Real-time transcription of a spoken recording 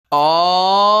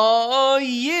Oh,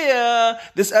 yeah.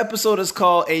 This episode is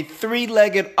called A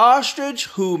Three-Legged Ostrich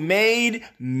Who Made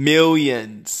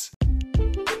Millions.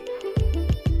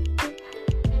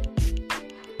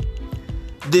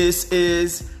 This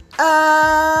is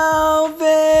Alvin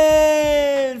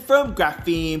from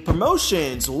Graphene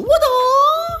Promotions.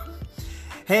 What-a?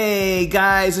 Hey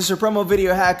guys, it's your promo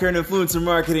video hacker and influencer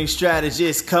marketing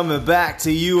strategist coming back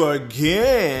to you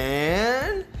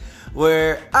again,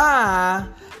 where I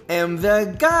am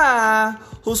the guy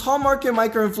who's hallmarking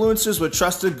micro-influencers with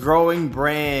trusted growing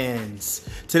brands.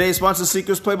 Today's Sponsor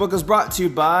Secrets Playbook is brought to you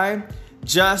by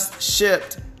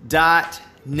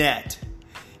JustShipped.net.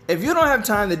 If you don't have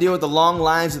time to deal with the long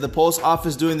lines at the post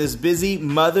office during this busy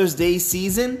Mother's Day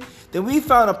season, then we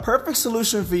found a perfect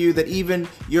solution for you that even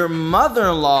your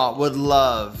mother-in-law would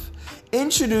love.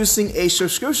 Introducing a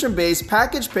subscription-based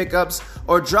package pickups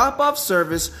or drop-off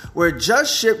service where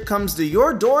Just Ship comes to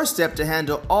your doorstep to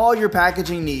handle all your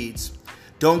packaging needs.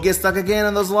 Don't get stuck again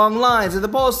on those long lines at the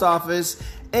post office.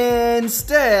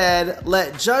 Instead,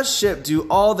 let Just Ship do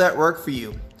all that work for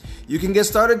you. You can get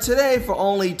started today for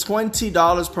only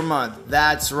 $20 per month.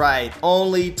 That's right,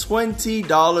 only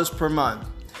 $20 per month.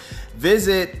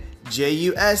 Visit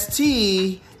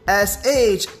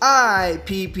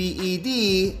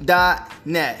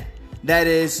JustShipped.net. That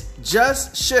is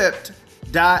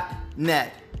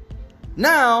JustShipped.net.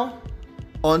 Now,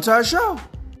 on to our show.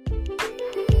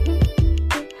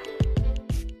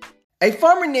 A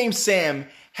farmer named Sam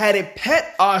had a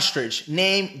pet ostrich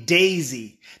named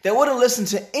Daisy that wouldn't listen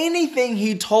to anything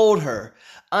he told her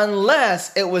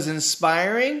unless it was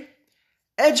inspiring,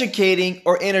 educating,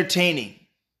 or entertaining.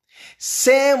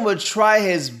 Sam would try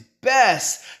his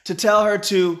best to tell her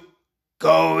to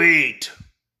go eat,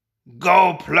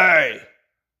 go play,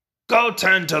 go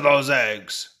tend to those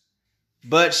eggs.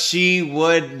 But she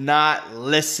would not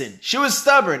listen. She was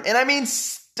stubborn, and I mean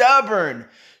stubborn.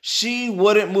 She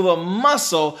wouldn't move a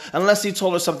muscle unless he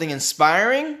told her something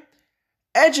inspiring,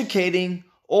 educating,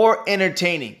 or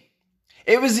entertaining.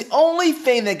 It was the only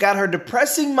thing that got her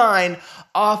depressing mind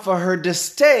off of her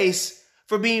distaste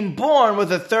for being born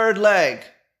with a third leg.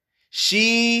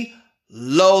 She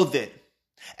loathed it.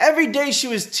 Every day she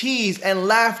was teased and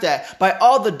laughed at by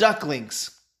all the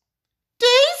ducklings.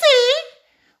 Daisy,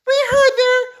 we heard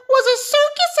there was a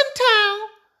circus in town.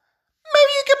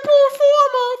 Maybe you could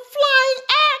perform a flying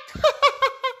act.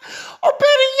 Or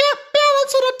better yet,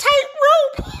 balance on a tight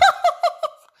rope.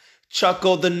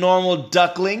 Chuckled the normal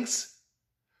ducklings.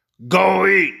 Go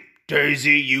eat,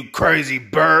 Daisy, you crazy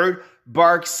bird,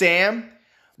 barked Sam.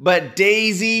 But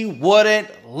Daisy wouldn't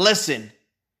listen.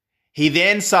 He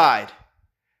then sighed,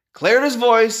 cleared his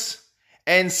voice,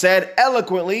 and said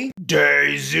eloquently,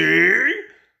 Daisy,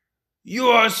 you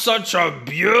are such a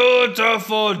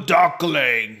beautiful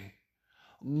duckling.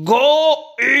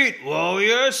 Go eat, will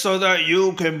you, so that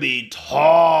you can be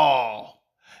tall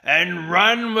and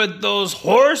run with those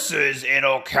horses in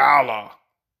Ocala.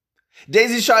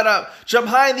 Daisy shot up, jumped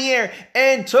high in the air,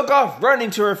 and took off running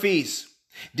to her feast.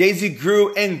 Daisy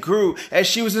grew and grew as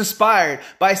she was inspired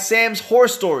by Sam's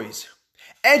horse stories,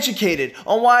 educated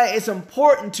on why it's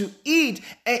important to eat,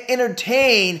 and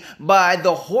entertained by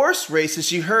the horse races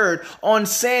she heard on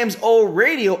Sam's old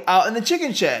radio out in the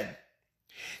chicken shed.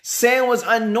 Sam was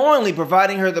unknowingly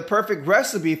providing her the perfect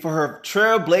recipe for her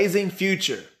trailblazing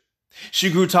future. She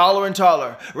grew taller and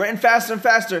taller, ran faster and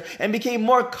faster, and became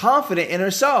more confident in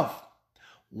herself.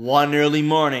 One early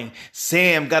morning,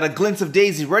 Sam got a glimpse of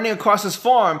Daisy running across his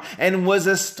farm and was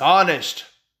astonished.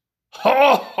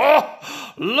 Ho, ho!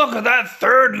 Look at that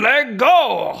third leg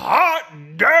go! Hot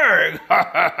dang!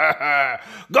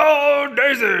 Go,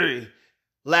 Daisy!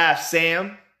 Laughed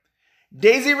Sam.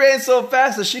 Daisy ran so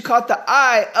fast that she caught the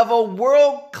eye of a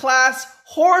world-class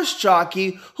horse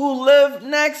jockey who lived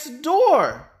next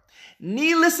door.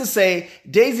 Needless to say,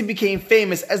 Daisy became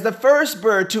famous as the first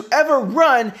bird to ever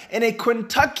run in a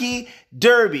Kentucky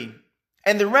Derby.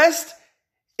 And the rest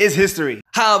is history.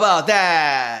 How about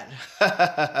that?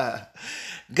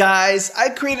 Guys, I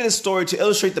created a story to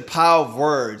illustrate the power of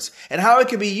words and how it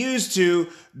can be used to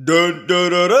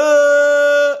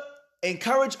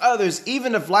encourage others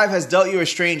even if life has dealt you a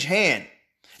strange hand.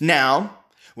 Now,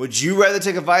 would you rather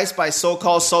take advice by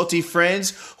so-called salty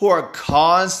friends who are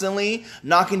constantly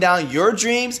knocking down your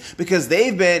dreams because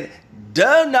they've been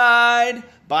denied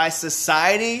by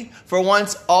society for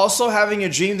once also having a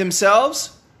dream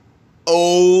themselves?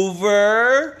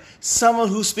 Over someone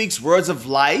who speaks words of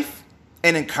life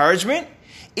and encouragement,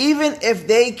 even if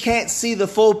they can't see the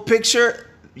full picture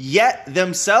yet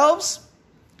themselves?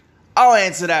 I'll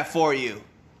answer that for you.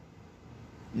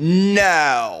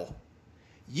 No.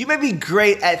 You may be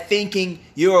great at thinking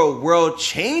you're a world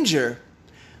changer,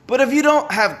 but if you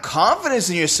don't have confidence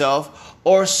in yourself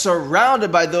or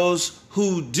surrounded by those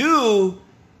who do,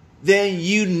 then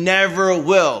you never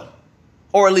will,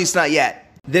 or at least not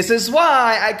yet. This is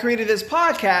why I created this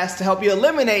podcast to help you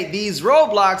eliminate these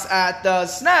roadblocks at the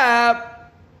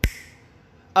snap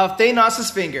of Thanos'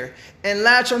 finger and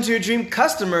latch onto your dream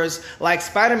customers like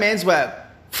Spider-Man's web.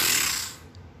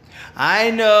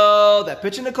 I know that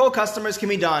pitching to cold customers can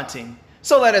be daunting,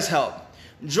 so let us help.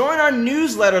 Join our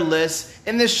newsletter list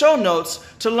in the show notes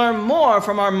to learn more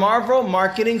from our Marvel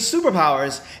marketing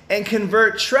superpowers and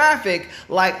convert traffic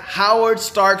like Howard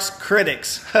Stark's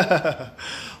critics.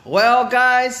 Well,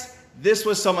 guys, this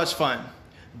was so much fun.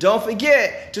 Don't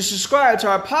forget to subscribe to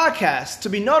our podcast to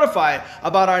be notified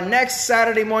about our next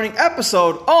Saturday morning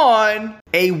episode on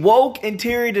a woke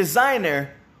interior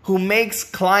designer who makes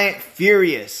client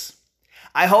furious.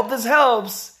 I hope this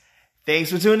helps.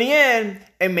 Thanks for tuning in,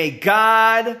 and may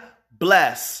God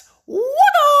bless.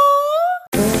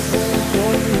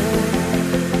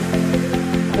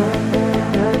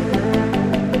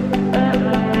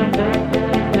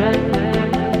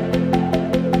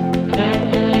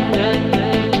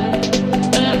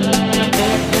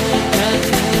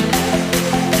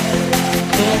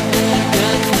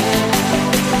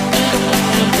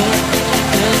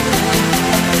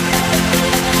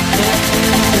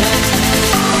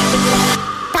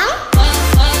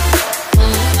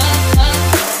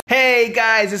 Hey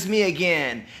guys, it's me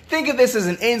again. Think of this as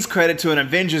an ends credit to an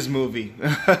Avengers movie.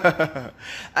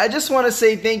 I just want to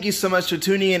say thank you so much for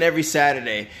tuning in every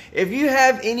Saturday. If you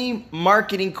have any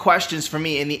marketing questions for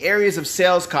me in the areas of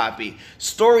sales copy,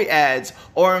 story ads,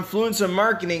 or influencer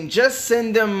marketing, just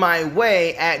send them my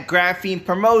way at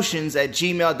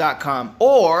graphenepromotions@gmail.com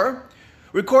or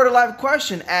record a live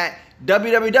question at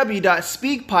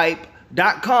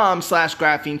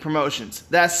www.speakpipe.com/graphenepromotions.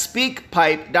 That's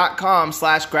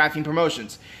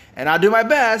speakpipe.com/graphenepromotions. And I'll do my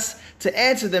best to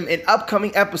answer them in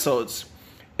upcoming episodes.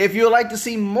 If you would like to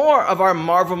see more of our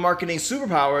Marvel marketing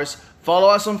superpowers, follow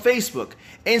us on Facebook,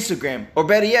 Instagram, or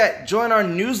better yet, join our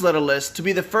newsletter list to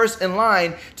be the first in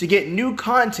line to get new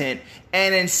content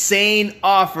and insane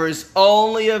offers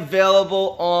only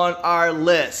available on our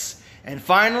list. And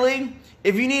finally,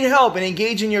 if you need help in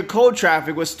engaging your cold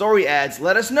traffic with story ads,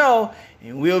 let us know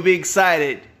and we'll be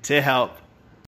excited to help.